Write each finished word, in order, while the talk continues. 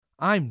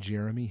I'm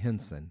Jeremy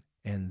Henson,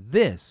 and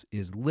this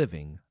is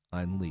Living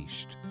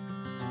Unleashed.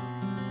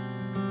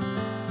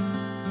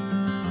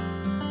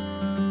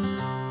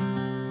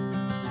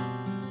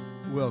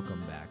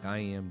 Welcome back. I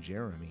am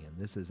Jeremy, and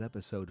this is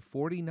episode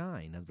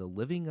 49 of the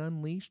Living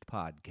Unleashed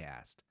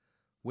podcast,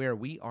 where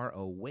we are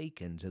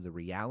awakened to the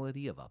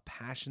reality of a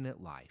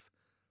passionate life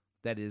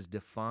that is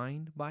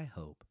defined by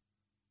hope,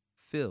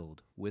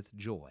 filled with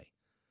joy,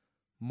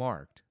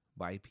 marked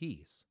by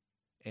peace,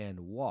 and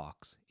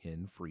walks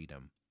in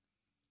freedom.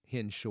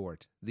 In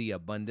short, the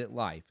abundant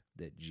life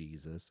that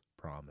Jesus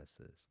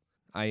promises.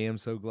 I am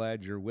so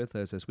glad you're with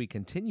us as we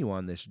continue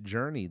on this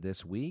journey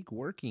this week,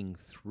 working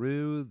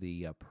through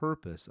the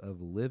purpose of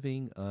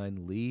living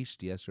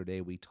unleashed.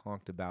 Yesterday, we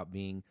talked about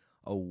being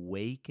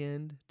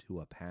awakened to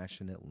a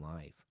passionate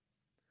life.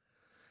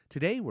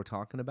 Today, we're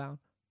talking about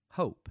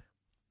hope.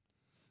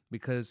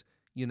 Because,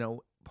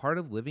 part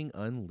of living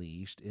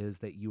unleashed is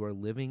that you are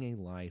living a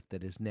life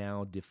that is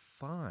now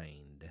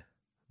defined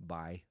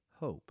by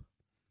hope.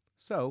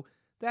 So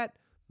that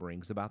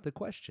brings about the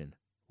question,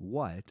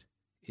 what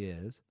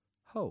is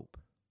hope?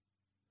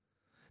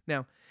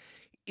 Now,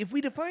 if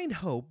we define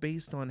hope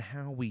based on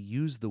how we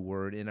use the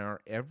word in our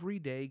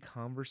everyday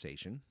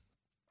conversation,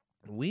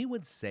 we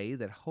would say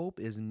that hope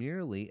is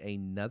merely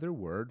another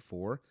word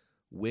for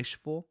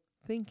wishful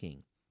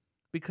thinking,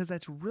 because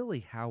that's really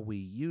how we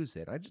use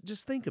it.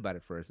 Just think about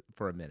it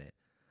for a minute.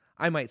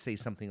 I might say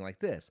something like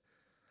this: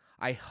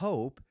 I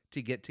hope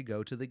to get to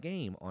go to the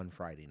game on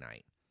Friday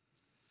night.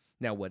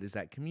 Now, what is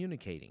that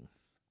communicating?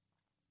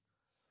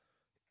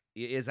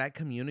 Is that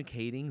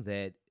communicating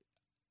that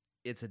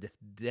it's a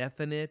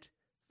definite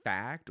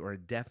fact or a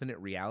definite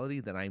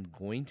reality that I'm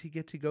going to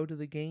get to go to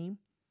the game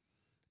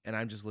and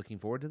I'm just looking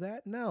forward to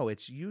that? No,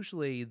 it's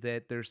usually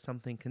that there's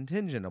something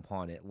contingent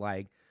upon it,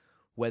 like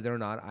whether or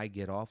not I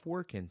get off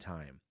work in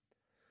time,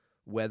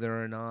 whether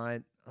or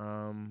not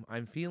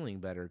I'm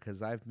feeling better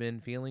because I've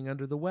been feeling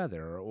under the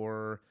weather,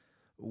 or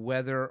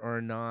whether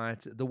or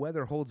not the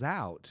weather holds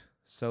out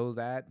so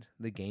that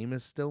the game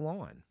is still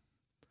on.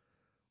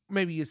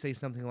 Maybe you say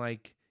something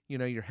like,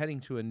 you're heading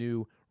to a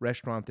new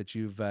restaurant that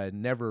you've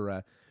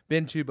never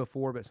been to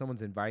before, but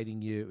someone's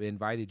invited you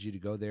to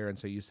go there, and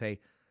so you say,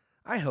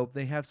 I hope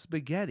they have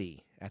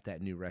spaghetti at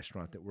that new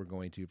restaurant that we're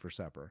going to for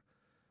supper.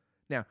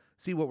 Now,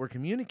 see, what we're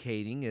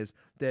communicating is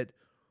that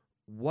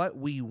what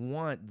we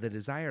want the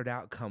desired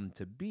outcome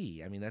to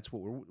be. I mean, that's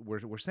what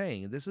we're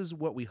saying. This is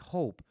what we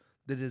hope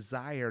the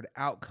desired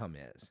outcome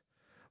is.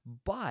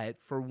 But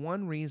for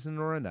one reason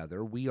or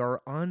another, we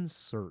are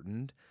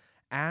uncertain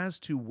as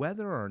to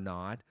whether or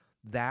not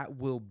that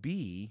will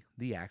be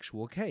the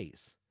actual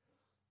case.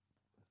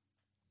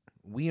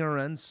 We are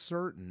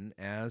uncertain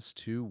as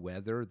to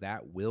whether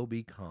that will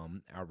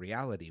become our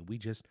reality. We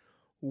just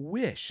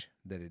wish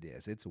that it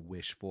is. It's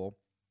wishful.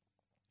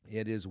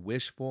 It is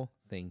wishful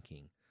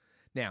thinking.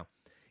 Now,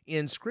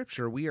 in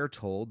Scripture, we are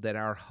told that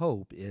our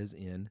hope is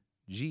in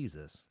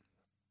Jesus.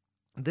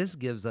 This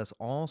gives us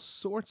all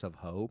sorts of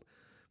hope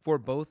for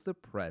both the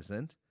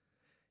present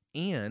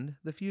and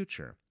the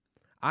future.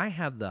 I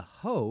have the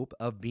hope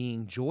of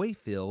being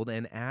joy-filled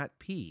and at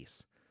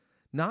peace,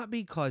 not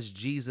because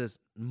Jesus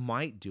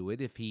might do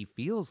it if he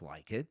feels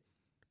like it,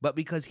 but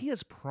because he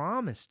has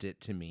promised it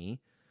to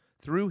me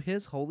through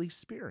his Holy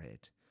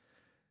Spirit.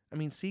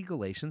 See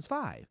Galatians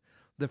 5.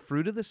 The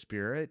fruit of the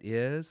Spirit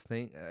is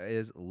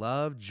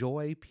love,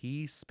 joy,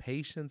 peace,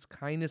 patience,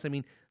 kindness.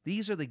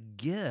 These are the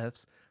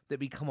gifts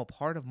that become a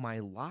part of my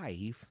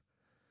life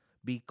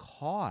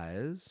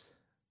because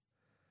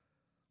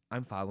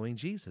I'm following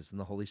Jesus and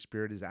the Holy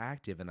Spirit is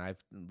active and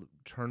I've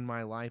turned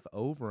my life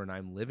over and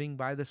I'm living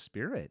by the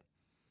Spirit.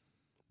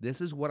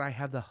 This is what I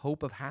have the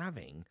hope of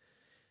having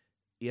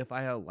if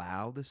I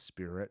allow the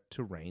Spirit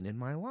to reign in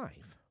my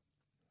life.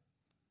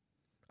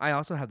 I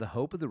also have the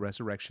hope of the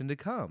resurrection to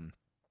come,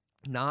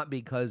 not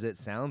because it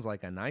sounds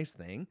like a nice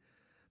thing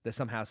that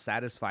somehow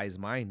satisfies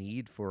my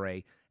need for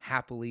a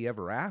happily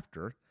ever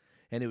after,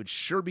 and it would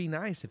sure be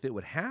nice if it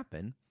would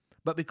happen,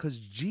 but because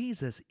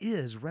Jesus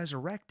is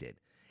resurrected,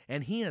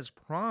 and he has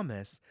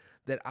promised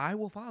that I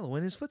will follow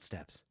in his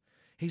footsteps.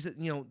 He said,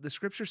 the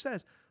Scripture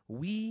says,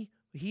 he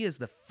is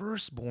the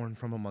firstborn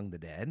from among the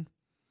dead,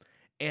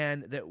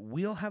 and that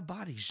we'll have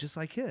bodies just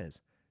like his.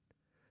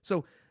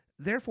 So,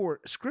 therefore,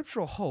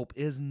 scriptural hope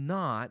is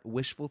not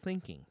wishful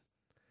thinking.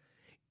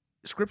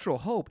 Scriptural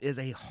hope is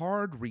a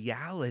hard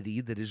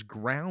reality that is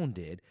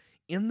grounded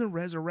in the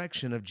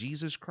resurrection of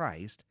Jesus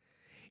Christ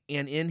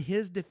and in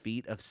his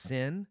defeat of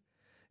sin,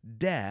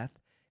 death,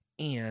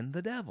 and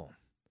the devil.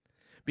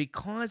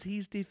 Because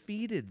he's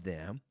defeated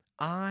them,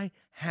 I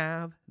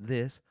have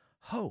this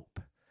hope.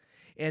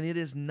 And it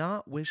is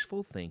not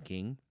wishful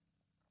thinking.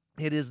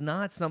 It is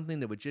not something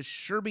that would just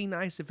sure be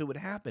nice if it would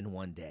happen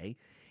one day.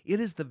 It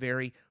is the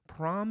very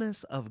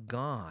promise of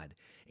God.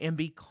 And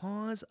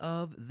because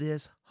of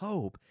this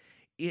hope,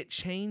 it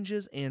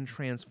changes and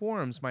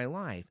transforms my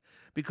life.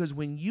 Because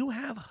when you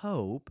have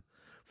hope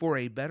for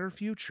a better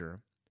future,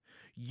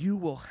 you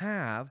will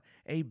have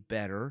a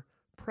better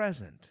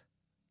present.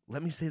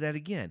 Let me say that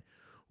again.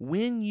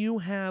 when you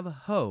have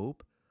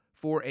hope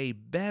for a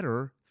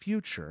better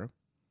future,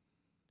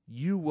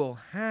 you will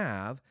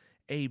have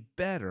a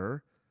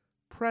better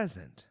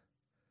present.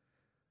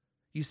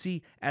 You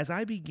see, as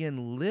I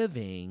begin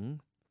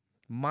living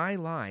my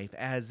life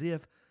as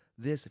if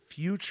this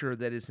future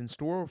that is in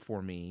store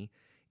for me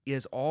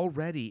is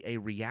already a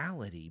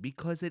reality,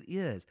 because it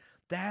is.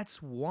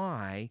 That's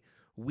why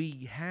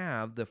we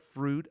have the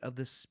fruit of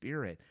the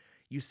Spirit.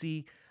 You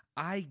see,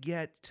 I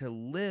get to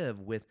live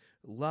with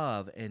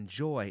love and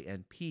joy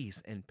and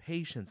peace and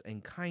patience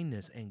and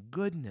kindness and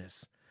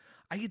goodness.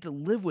 I get to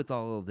live with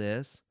all of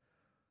this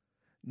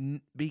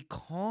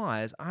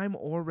because I'm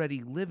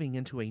already living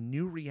into a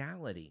new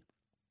reality.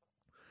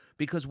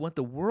 Because what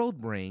the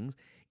world brings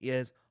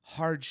is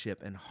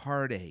hardship and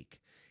heartache.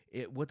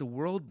 What the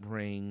world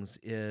brings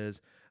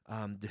is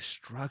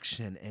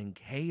destruction and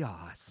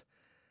chaos.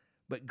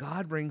 But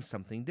God brings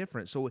something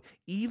different. So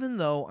even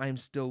though I'm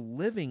still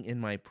living in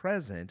my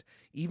present,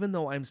 even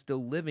though I'm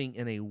still living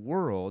in a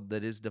world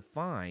that is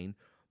defined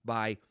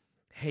by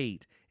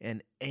hate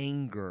and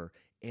anger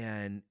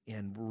and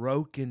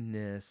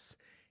brokenness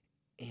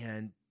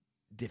and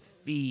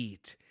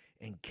defeat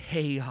and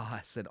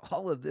chaos and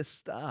all of this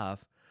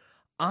stuff,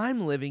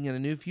 I'm living in a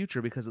new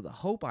future because of the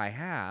hope I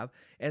have.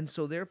 And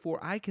so therefore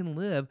I can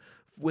live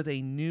with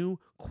a new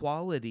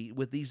quality,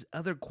 with these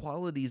other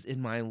qualities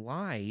in my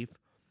life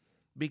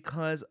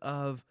because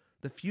of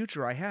the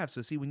future I have.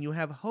 So see, when you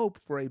have hope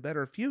for a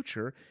better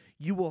future,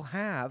 you will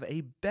have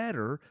a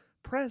better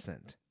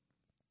present.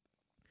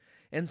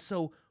 And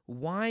so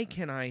why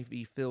can I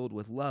be filled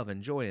with love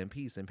and joy and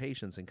peace and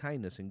patience and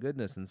kindness and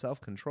goodness and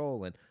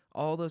self-control and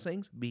all those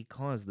things?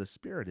 Because the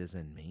Spirit is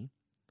in me.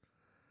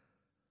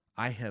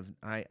 I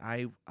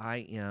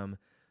am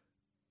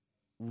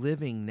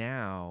living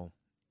now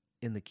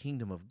in the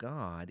kingdom of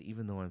God,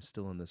 even though I'm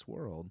still in this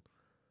world,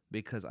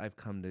 because I've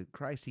come to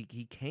Christ.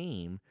 He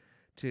came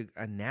to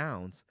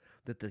announce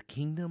that the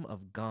kingdom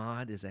of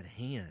God is at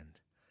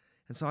hand.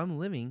 And so I'm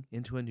living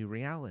into a new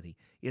reality.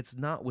 It's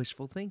not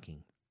wishful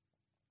thinking.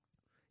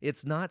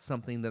 It's not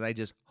something that I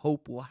just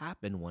hope will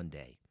happen one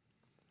day.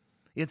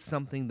 It's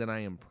something that I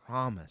am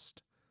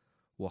promised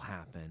will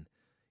happen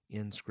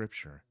in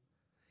Scripture.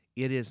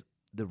 It is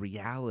the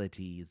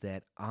reality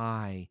that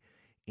I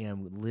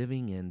am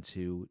living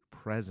into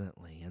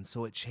presently. And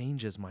so it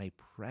changes my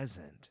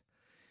present.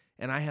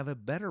 And I have a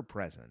better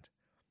present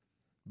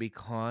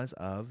because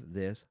of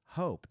this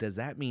hope. Does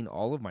that mean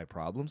all of my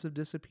problems have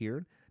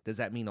disappeared? Does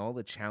that mean all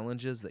the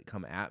challenges that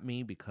come at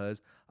me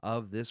because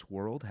of this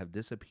world have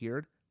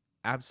disappeared?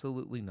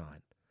 Absolutely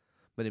not.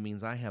 But it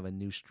means I have a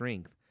new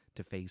strength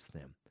to face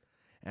them.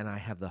 And I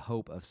have the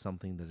hope of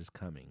something that is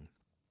coming.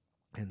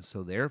 And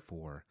so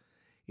therefore,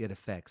 it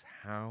affects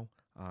how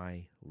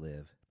I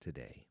live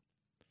today.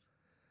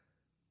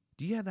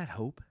 Do you have that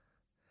hope?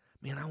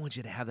 Man, I want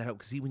you to have that hope,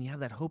 because see, when you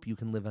have that hope, you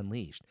can live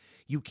unleashed.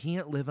 You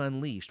can't live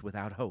unleashed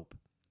without hope.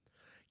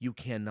 You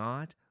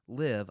cannot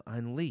live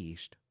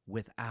unleashed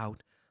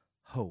without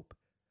hope.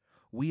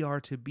 We are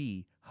to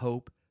be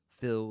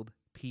hope-filled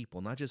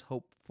people, not just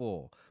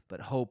hopeful,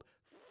 but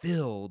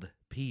hope-filled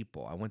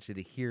people. I want you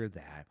to hear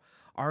that.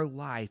 Our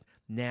life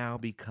now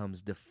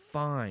becomes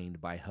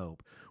defined by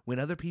hope. When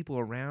other people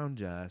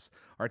around us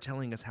are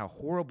telling us how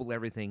horrible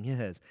everything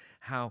is,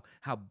 how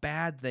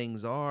bad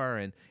things are,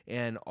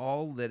 and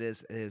all that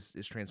is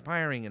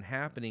transpiring and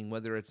happening,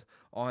 whether it's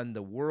on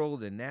the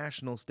world and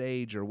national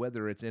stage or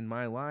whether it's in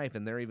my life,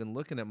 and they're even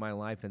looking at my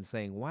life and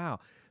saying, wow,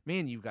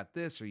 man, you've got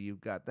this or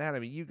you've got that. I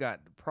mean, you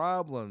got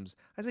problems.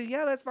 I say,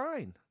 yeah, that's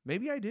fine.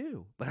 Maybe I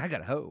do, but I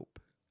got hope.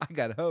 I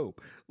got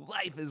hope.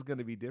 Life is going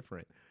to be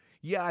different.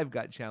 Yeah, I've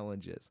got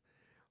challenges.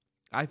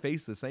 I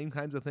face the same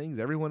kinds of things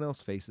everyone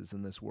else faces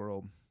in this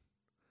world.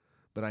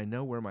 But I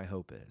know where my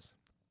hope is.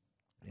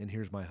 And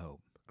here's my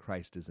hope.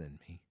 Christ is in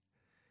me.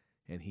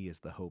 And he is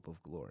the hope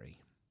of glory.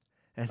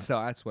 And so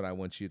that's what I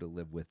want you to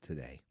live with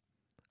today.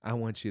 I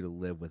want you to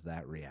live with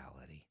that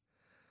reality.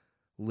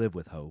 Live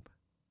with hope.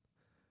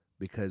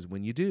 Because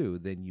when you do,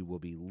 then you will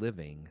be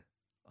living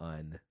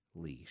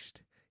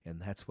unleashed. And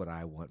that's what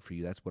I want for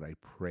you. That's what I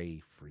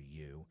pray for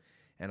you.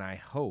 And I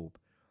hope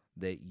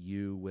that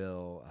you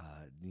will,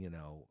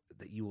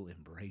 that you will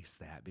embrace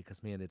that,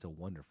 because, man, it's a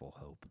wonderful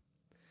hope.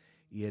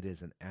 It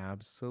is an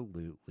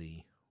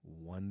absolutely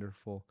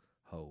wonderful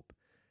hope,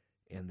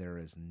 and there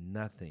is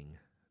nothing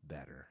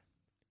better.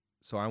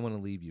 So I want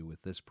to leave you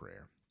with this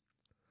prayer.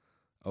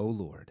 O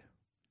Lord,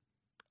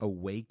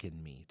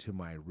 awaken me to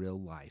my real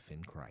life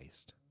in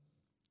Christ,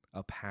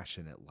 a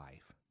passionate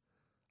life,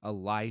 a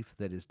life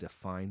that is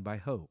defined by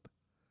hope,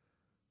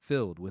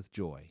 filled with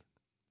joy,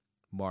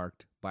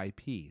 marked by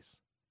peace,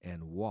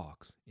 and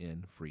walks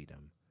in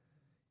freedom.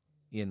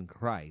 In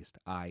Christ,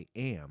 I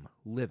am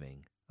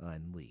living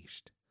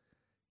unleashed.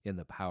 In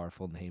the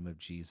powerful name of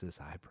Jesus,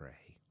 I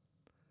pray.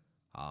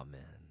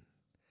 Amen.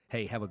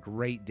 Hey, have a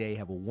great day.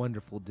 Have a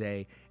wonderful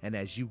day. And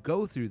as you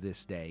go through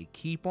this day,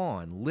 keep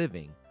on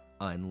living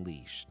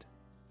unleashed.